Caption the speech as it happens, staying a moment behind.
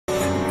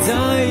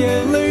在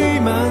夜里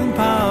慢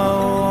跑，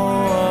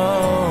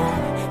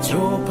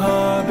就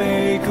怕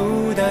被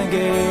孤单给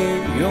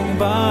拥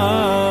抱。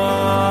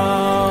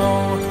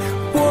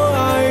我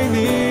爱你，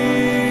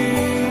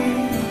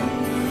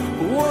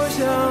我想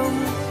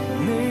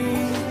你。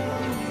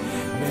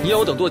你要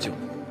我等多久？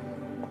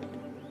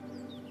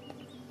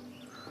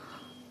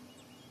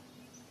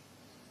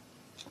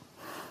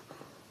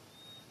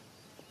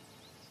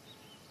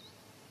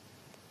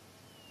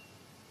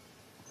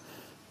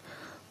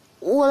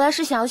我来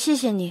是想要谢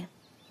谢你。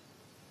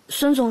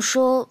孙总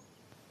说，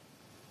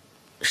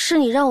是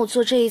你让我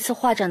做这一次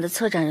画展的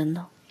策展人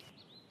的。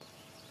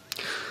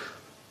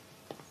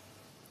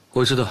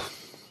我知道，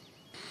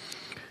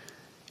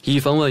以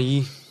防万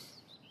一，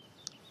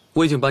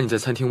我已经把你在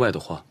餐厅外的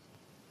话，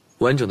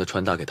完整的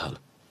传达给他了。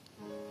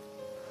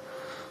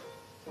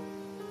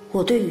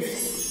我对于飞，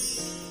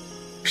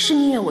是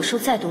宁愿我受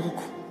再多的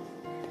苦，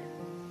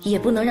也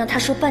不能让他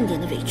受半点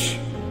的委屈。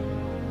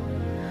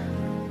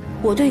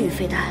我对于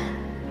飞的爱，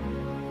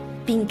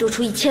比你多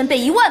出1000倍、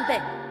10000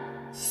倍。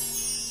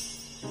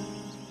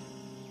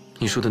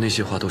你说的那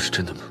些话都是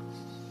真的吗？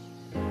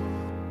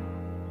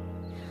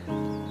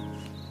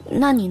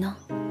那你呢？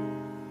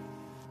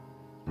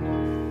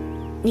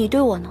你对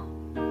我呢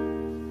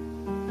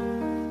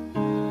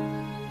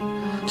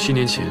7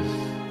年前，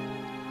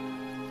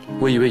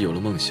我以为有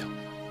了梦想，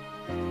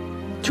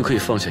就可以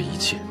放下一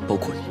切，包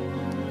括你。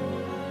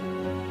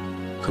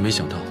可没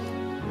想到，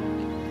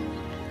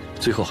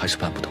最后还是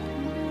办不到。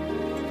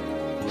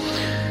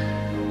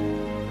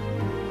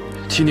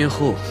7年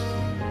后，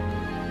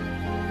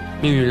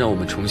命运让我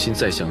们重新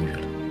再相遇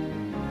了。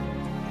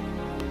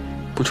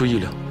不出意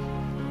料，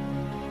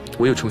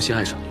我又重新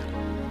爱上你了，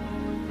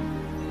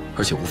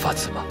而且无法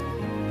自拔。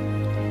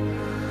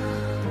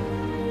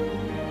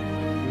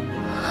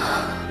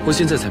我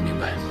现在才明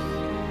白，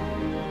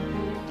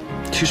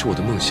其实我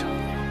的梦想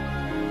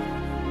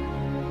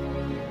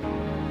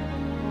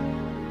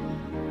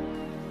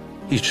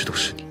一直都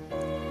是你。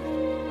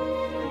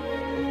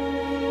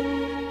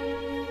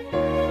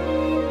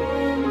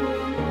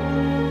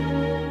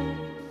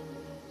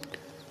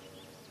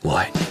我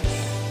爱你。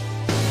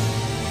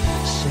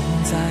现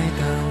在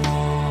的我，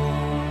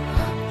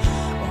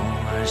偶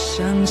尔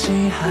想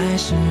起还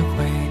是会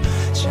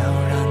悄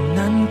然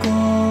难过。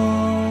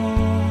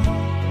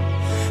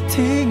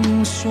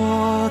听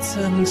说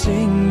曾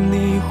经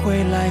你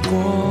会来过，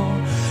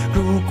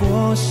如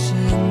果是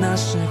那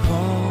时候，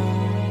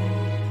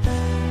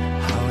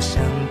好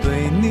想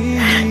对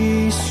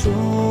你说。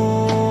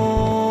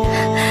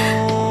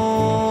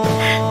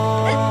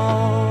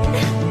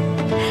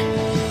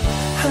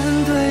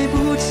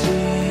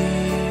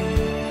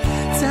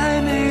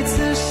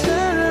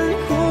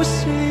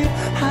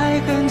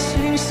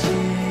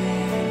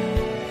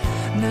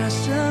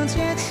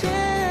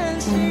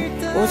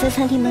我在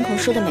餐厅门口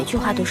说的每句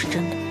话都是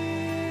真的。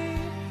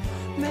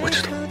我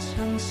知道。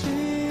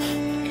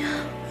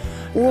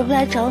我不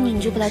来找你，你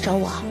就不来找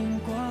我啊？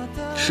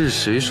是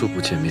谁说不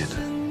见面的？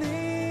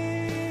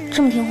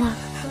这么听话？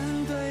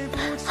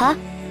好啊，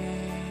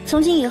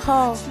从今以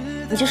后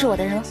你就是我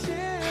的人了。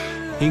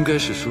应该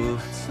是说，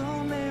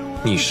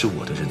你是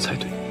我的人才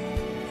对。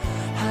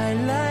还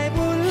来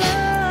不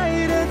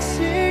来得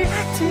及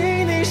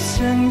听你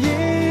声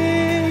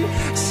音，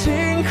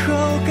亲口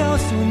告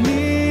诉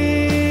你。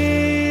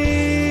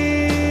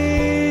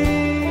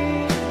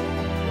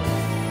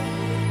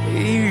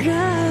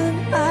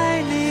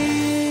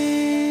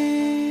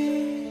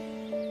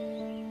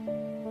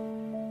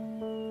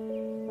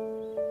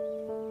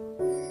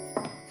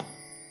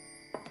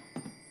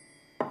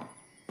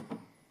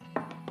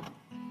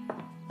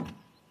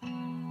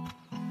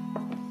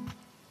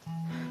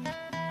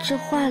这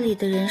画里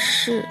的人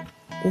是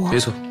我？没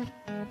错，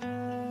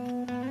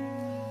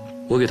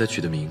我给他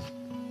取的名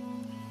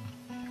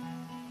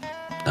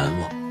难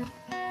忘。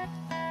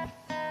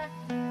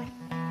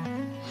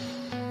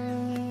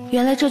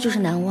原来这就是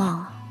难忘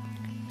啊！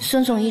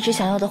孙总一直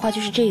想要的画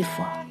就是这一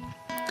幅啊。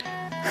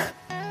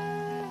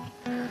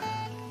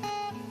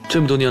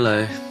这么多年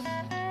来，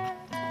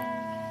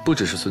不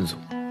只是孙总，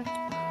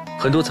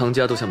很多藏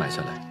家都想买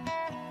下来。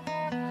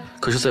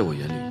可是在我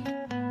眼里，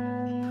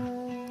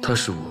它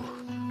是我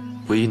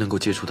唯一能够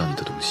接触到你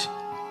的东西，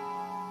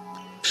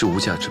是无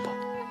价之宝，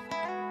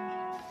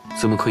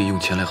怎么可以用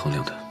钱来衡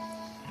量它？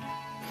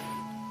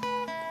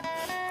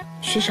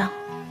学长，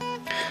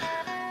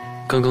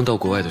刚刚到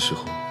国外的时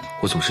候，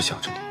我总是想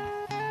着你，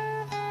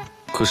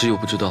可是又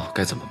不知道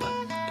该怎么办，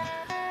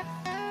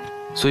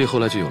所以后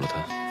来就有了它。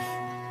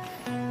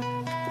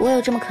我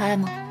有这么可爱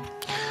吗？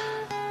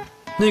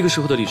那个时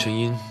候的李晨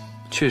英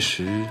确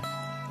实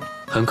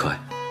很可爱。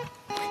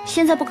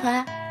现在不可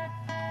爱？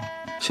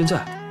现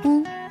在？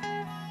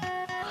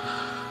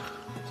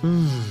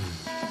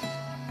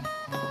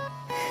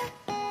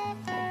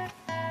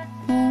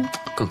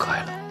更可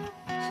爱了。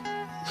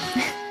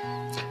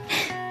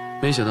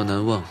没想到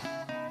难忘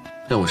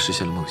让我实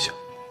现了梦想，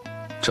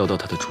找到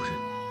它的主人。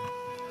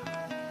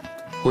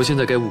我现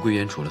在该物归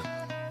原主了。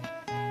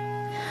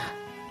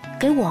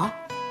给我？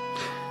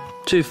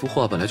这幅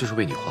画本来就是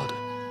为你画的，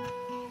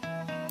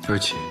而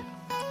且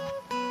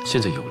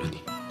现在有了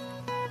你，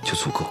就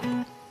足够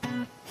了。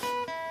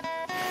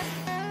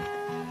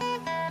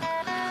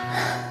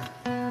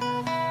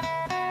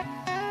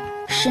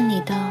是你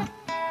的，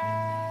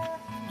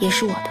也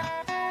是我的，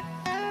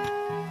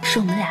是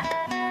我们俩的。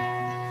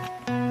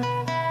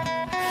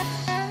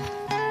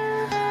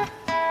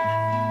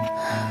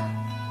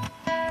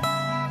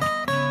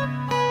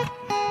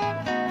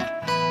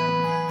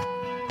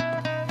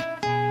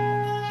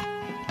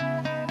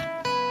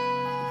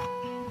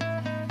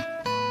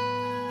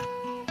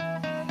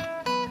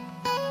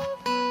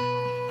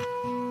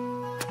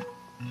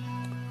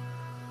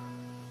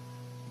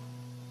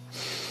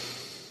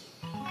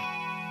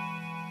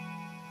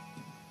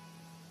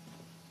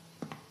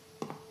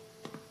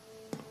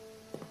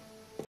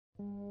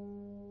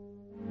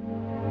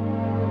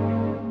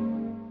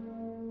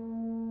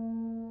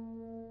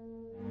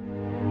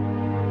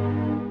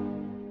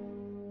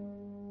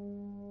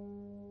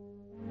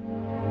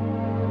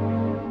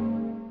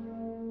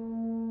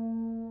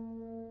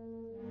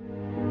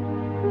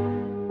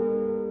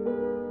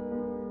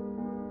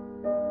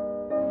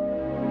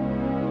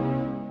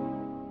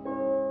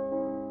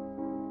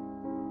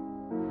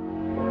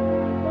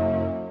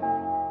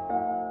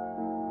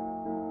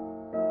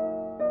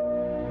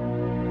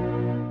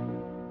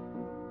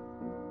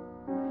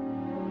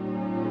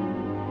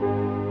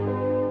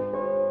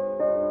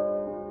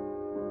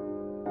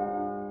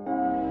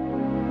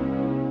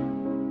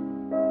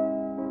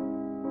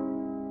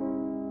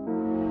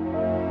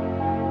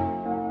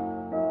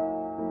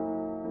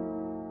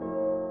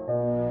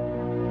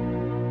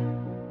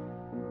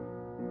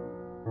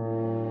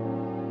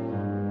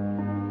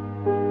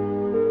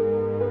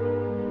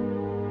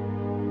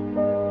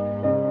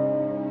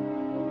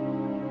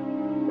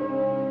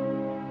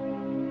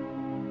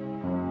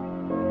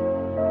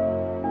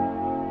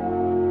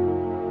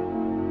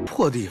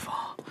破地方，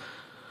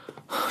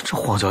这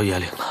荒郊野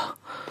岭的。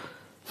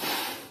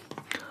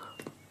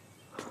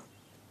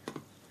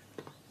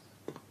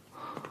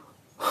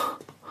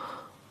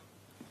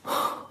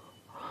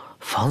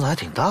房子还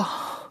挺大。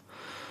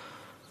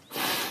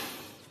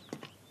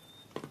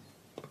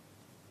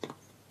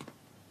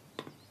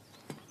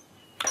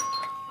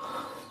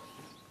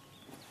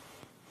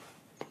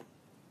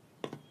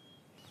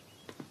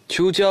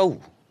邱家武。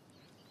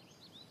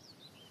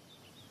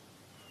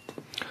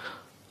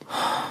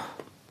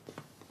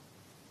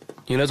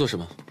 你来做什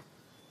么？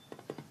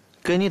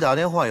给你打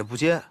电话也不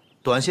接，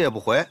短信也不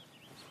回，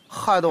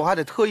害得我还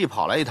得特意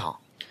跑来一趟。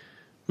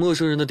陌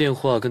生人的电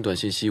话跟短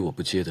信息我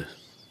不接的。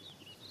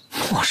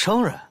陌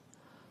生人？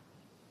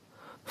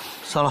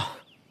算了，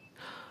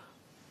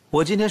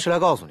我今天是来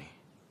告诉你，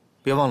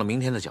别忘了明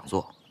天的讲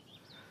座，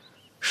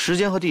时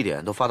间和地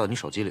点都发到你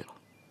手机里了，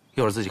一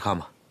会儿自己看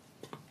吧。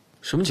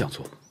什么讲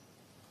座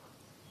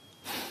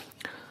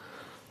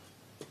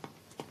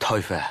陶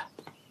宇飞，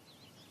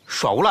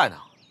耍无赖呢？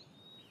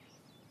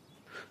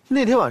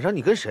 那天晚上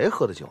你跟谁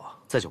喝的酒啊？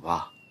在酒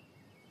吧？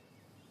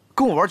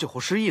跟我玩酒后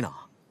失忆呢？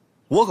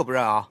我可不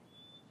认啊！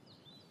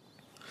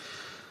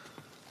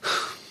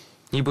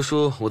你不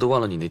说，我都忘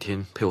了你那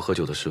天陪我喝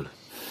酒的事了。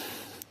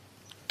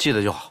记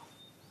得就好。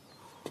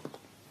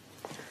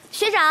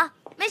学长，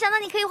没想到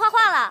你可以画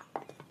画了。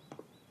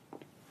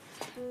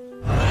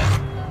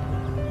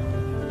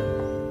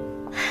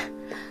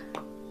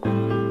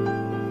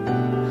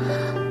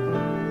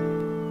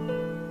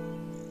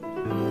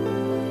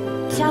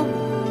下午。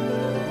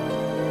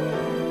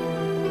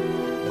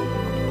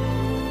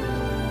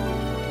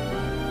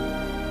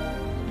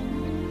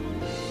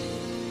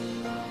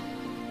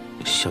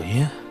 小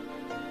英，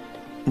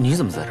你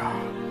怎么在这儿？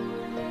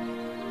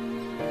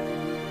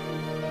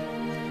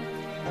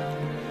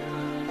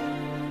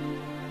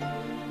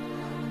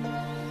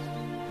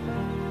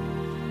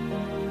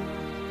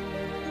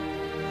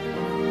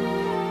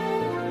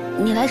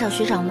你来找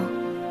学长吗？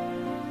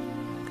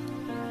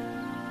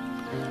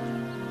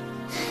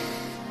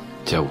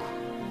家武，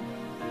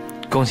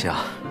恭喜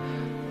啊！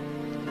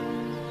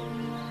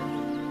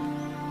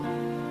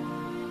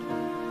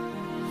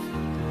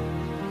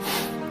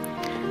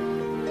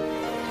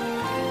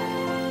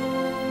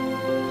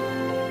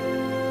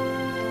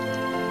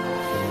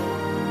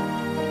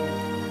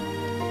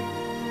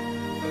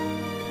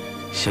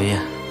 小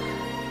燕，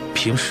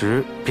平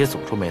时别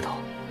总皱眉头，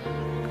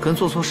跟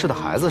做错事的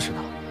孩子似的。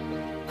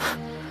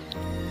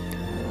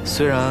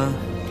虽然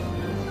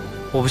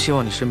我不希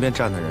望你身边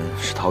站的人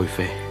是陶宇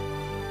飞，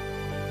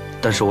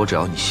但是我只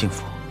要你幸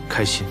福、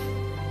开心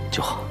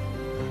就好。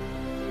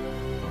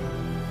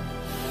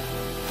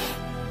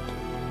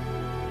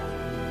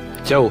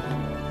家武，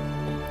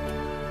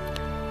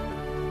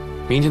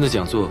明天的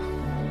讲座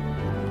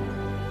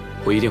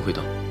我一定会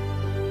到。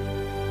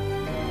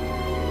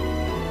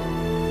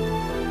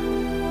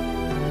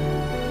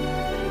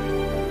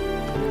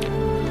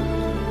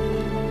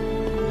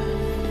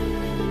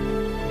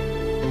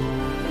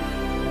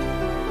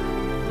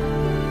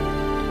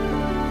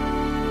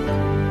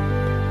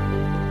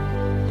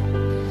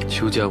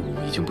 邱家武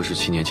已经不是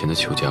7年前的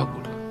邱家武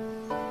了。